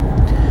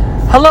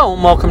Hello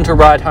and welcome to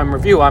Ride Home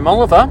Review. I'm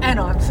Oliver. And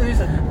I'm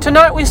Susan.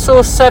 Tonight we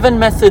saw 7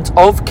 methods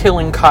of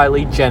killing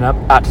Kylie Jenner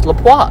at Le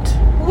Poit.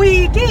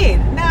 We did.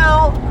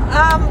 Now,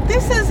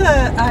 this is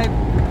a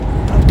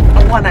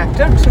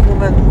one-actor,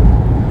 two-woman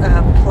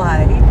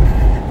play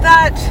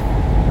that,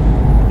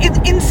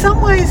 in some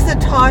ways, the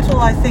title,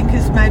 I think,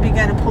 is maybe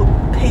going to put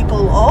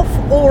people off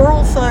or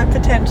also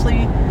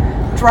potentially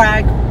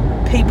drag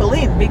people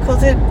in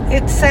because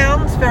it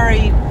sounds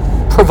very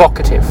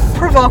Provocative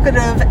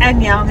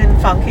and young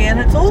and funky, and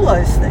it's all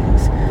those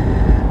things.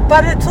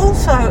 But it's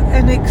also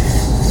an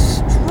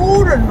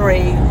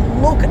extraordinary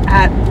look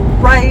at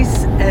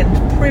race and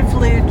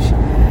privilege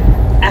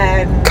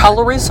and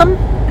colorism,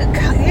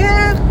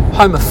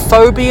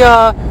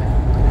 homophobia,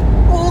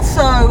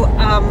 also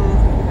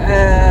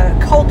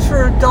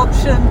culture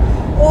adoption,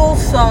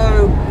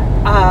 also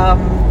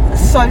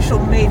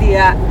social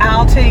media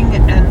outing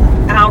and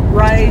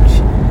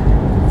outrage.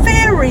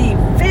 Very,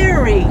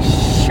 very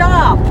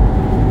sharp,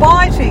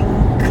 biting,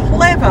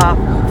 clever,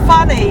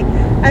 funny,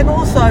 and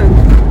also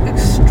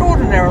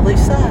extraordinarily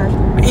sad.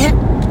 It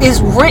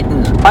is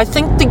written. I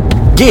think the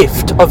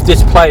gift of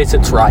this play is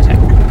its writing.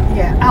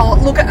 Yeah. Oh,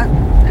 look,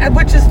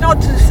 which is not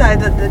to say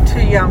that the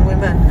two young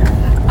women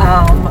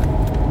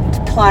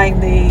playing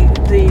the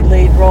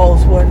lead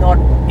roles were not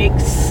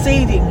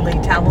exceedingly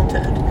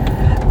talented,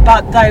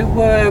 but they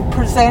were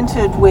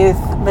presented with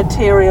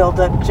material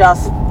that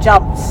just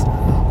jumps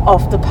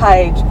off the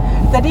page,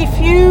 that if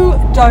you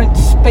don't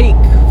speak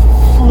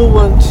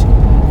fluent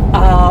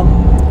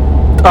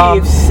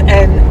gifs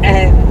and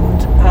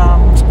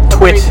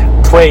tweets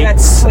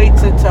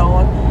and so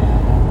on,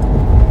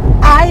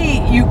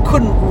 you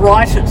couldn't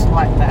write it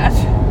like that,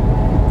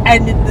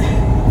 and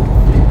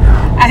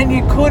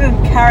you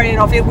couldn't carry it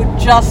off. It would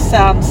just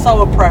sound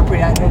so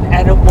appropriated,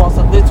 and it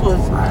wasn't. This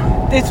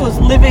was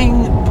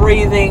living,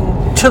 breathing,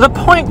 to the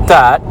point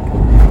that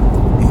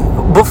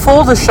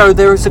before the show,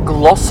 there is a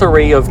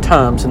glossary of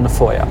terms in the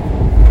foyer.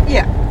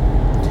 Yeah.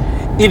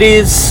 It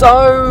is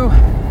so...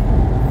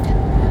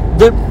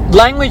 The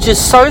language is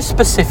so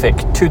specific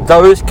to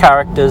those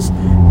characters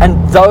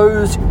and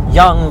those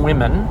young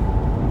women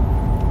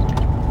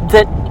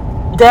that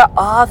there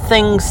are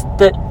things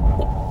that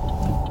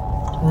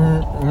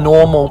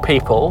normal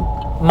people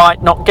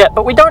might not get.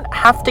 But we don't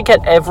have to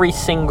get every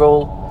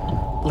single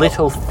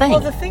little thing.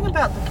 Well, the thing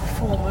about the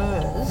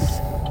performers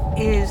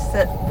is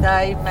that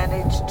they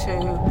managed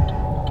to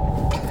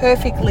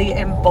perfectly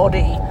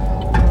embody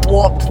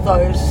what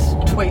those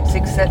tweets,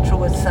 etc.,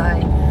 were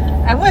saying.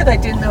 And where they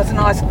didn't, there was a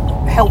nice,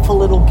 helpful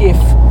little GIF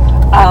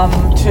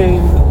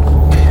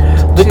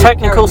The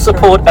technical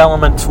support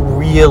elements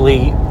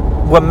really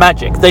were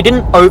magic. They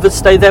didn't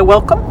overstay their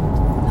welcome.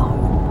 No.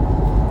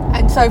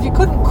 And so if you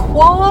couldn't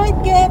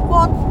quite get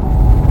what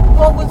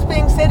was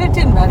being said, it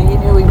didn't matter. You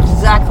knew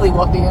exactly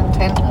what the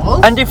intent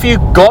was. And if you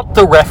got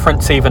the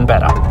reference, even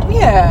better.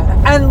 Yeah.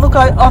 And look,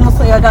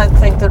 honestly, I don't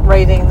think that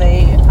reading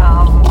the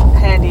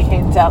handy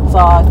hints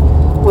outside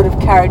would have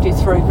carried you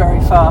through very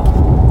far,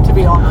 to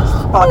be honest.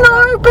 But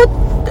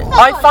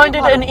I find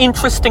it an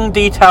interesting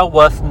detail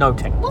worth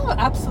noting. Well,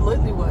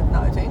 absolutely worth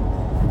noting.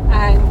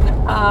 And,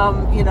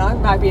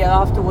 maybe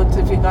afterwards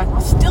if you're going,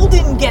 I still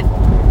didn't get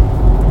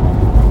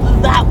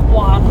that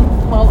one.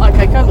 Well,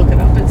 okay, go look it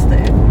up. It's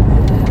there.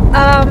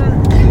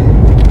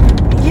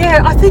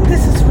 I think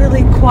this is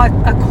really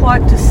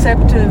quite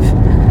deceptive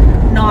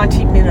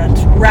 90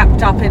 minutes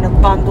wrapped up in a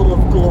bundle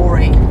of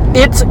glory.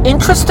 It's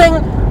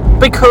interesting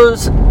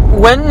because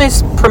when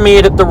this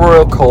premiered at the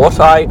Royal Court,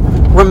 I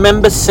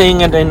remember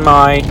seeing it in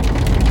my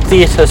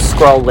theatre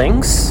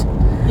scrollings.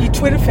 Your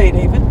Twitter feed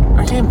even?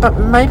 Yeah, but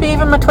maybe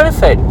even my Twitter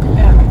feed.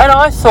 Yeah. And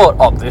I thought,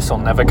 this will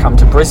never come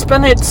to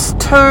Brisbane. It's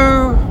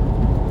too...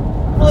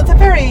 Well, it's a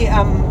very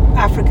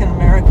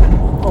African-American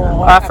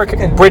or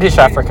British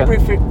African.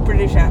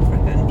 British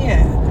African,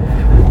 yeah.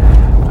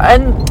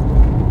 And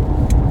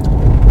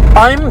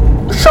I'm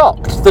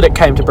shocked that it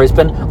came to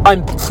Brisbane.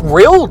 I'm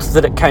thrilled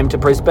that it came to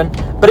Brisbane.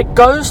 But it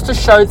goes to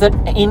show that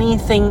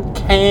anything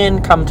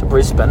can come to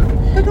Brisbane.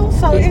 But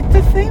also,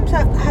 the themes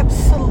are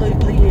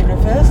absolutely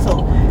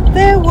universal.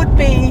 There would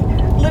be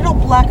little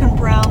black and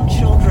brown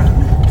children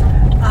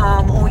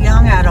or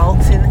young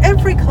adults in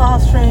every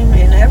classroom,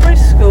 in every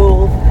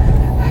school,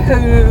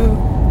 who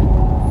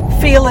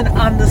feel and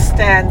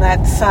understand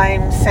that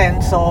same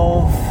sense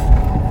of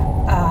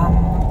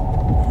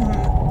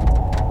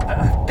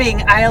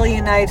being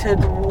alienated,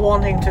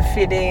 wanting to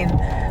fit in,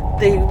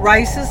 the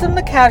racism,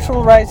 the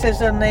casual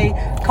racism, the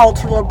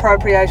cultural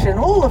appropriation,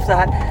 all of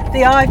that.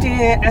 The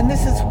idea, and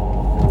this is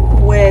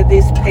where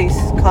this piece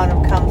kind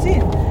of comes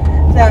in,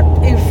 that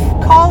if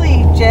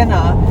Kylie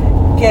Jenner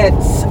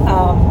gets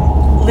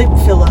lip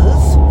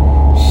fillers,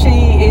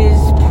 she is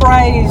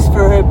praised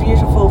for her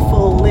beautiful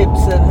full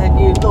lips and her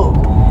new look,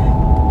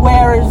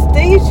 whereas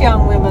these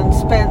young women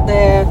spent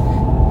their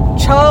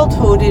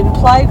childhood in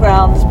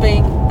playgrounds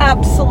being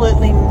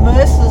absolutely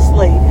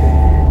mercilessly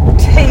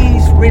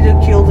teased,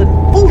 ridiculed and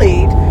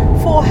bullied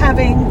for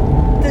having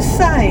the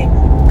same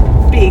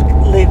big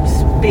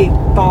lips, big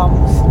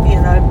bums,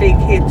 big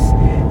hips,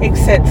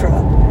 etc.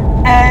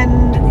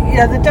 And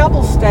the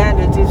double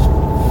standards is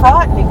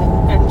frightening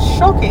and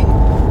shocking.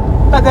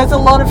 But there's a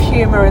lot of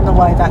humour in the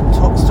way that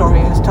story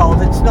is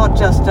told. It's not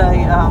just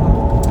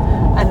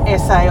an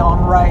essay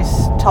on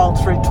race told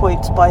through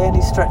tweets by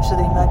any stretch of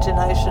the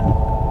imagination.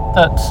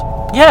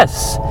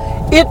 Yes.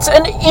 It's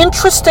an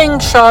interesting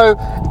show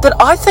that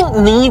I think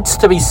needs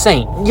to be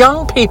seen.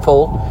 Young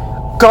people,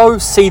 go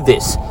see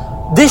this.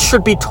 This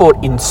should be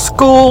taught in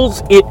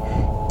schools. It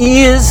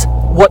is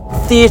what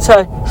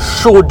theatre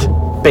should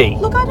be.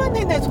 Look, I don't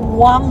think there's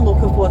one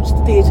look of what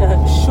theatre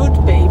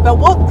should be, but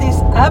what this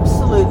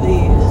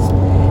absolutely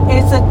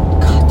is a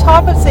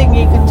type of thing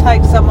you can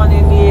take someone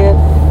in year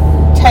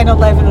 10,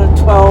 11 and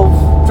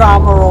 12,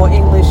 drama or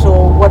English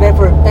or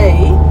whatever it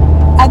be,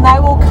 and they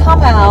will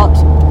come out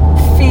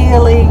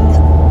feeling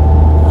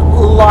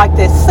like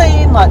they're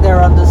seen, like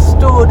they're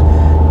understood,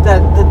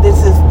 that this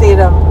is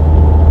theatre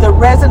that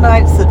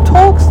resonates, that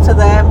talks to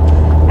them,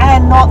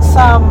 and not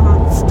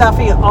some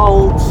stuffy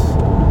old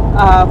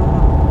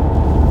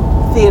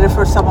theatre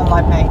for someone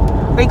like me.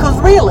 Because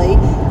really,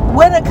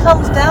 when it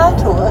comes down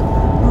to it,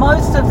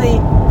 most of the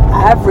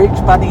average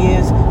bunny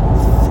ears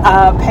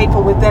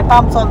people with their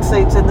bums on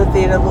seats in the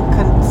theatre look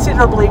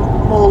considerably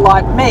more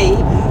like me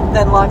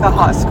than like a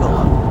high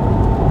schooler.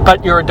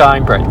 But you're a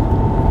dying breed.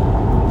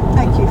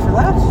 Thank you for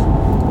that.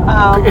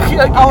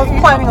 I was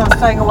planning on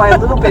staying away a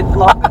little bit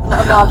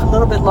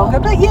longer,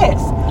 but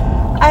yes.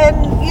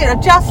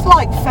 And just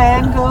like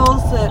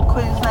Fangirls that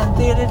Queensland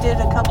Theatre did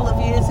a couple of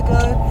years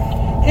ago,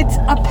 it's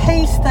a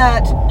piece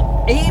that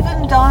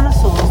even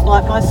dinosaurs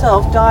like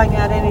myself, dying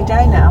out any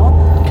day now,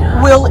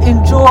 will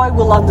enjoy,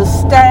 will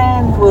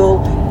understand, will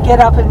get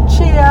up and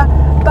cheer,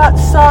 but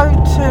so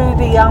too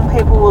the young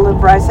people will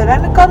embrace it.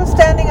 And it got a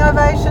standing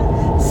ovation.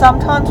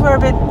 Sometimes we're a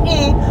bit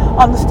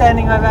on the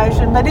standing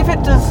ovation, but if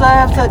it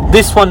deserves it...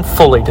 This one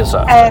fully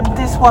deserves it. And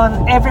this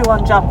one,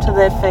 everyone jumped to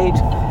their feet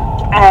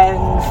and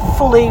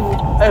fully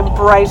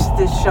embraced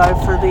this show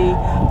for the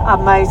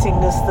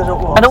amazingness that it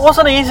was. And it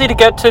wasn't easy to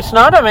get to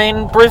tonight. I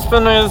mean,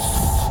 Brisbane is...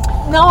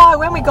 No,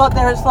 when we got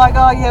there, it's like,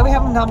 oh yeah, we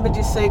haven't numbered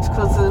your seats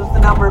because of the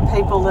number of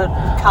people that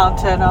can't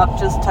turn up.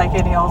 Just take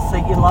any old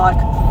seat you like.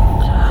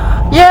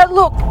 Yeah,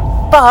 look,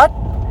 but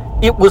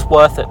it was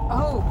worth it.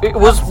 Oh, it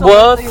was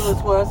absolutely it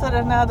was worth it.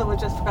 And now that we're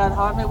just about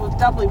home, it was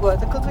doubly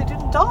worth it because we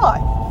didn't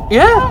die.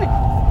 Yeah.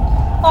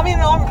 No. I mean,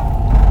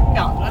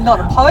 I'm not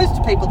opposed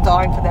to people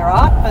dying for their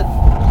art, but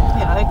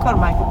they've got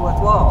to make it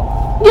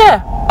worthwhile.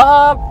 Yeah.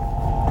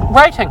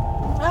 Rating.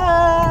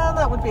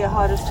 That would be a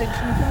high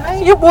distinction for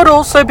me. It would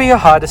also be a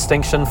high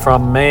distinction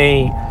from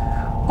me.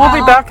 We'll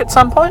be back at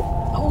some point.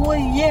 Well,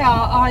 yeah,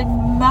 I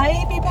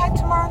may be back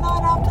tomorrow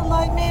night after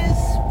Les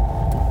Mis,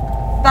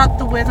 but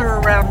the weather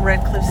around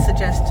Redcliffe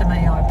suggests to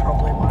me I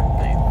probably won't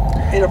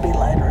be. It'll be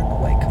later in the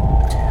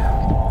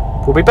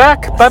week. We'll be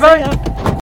back. Bye-bye.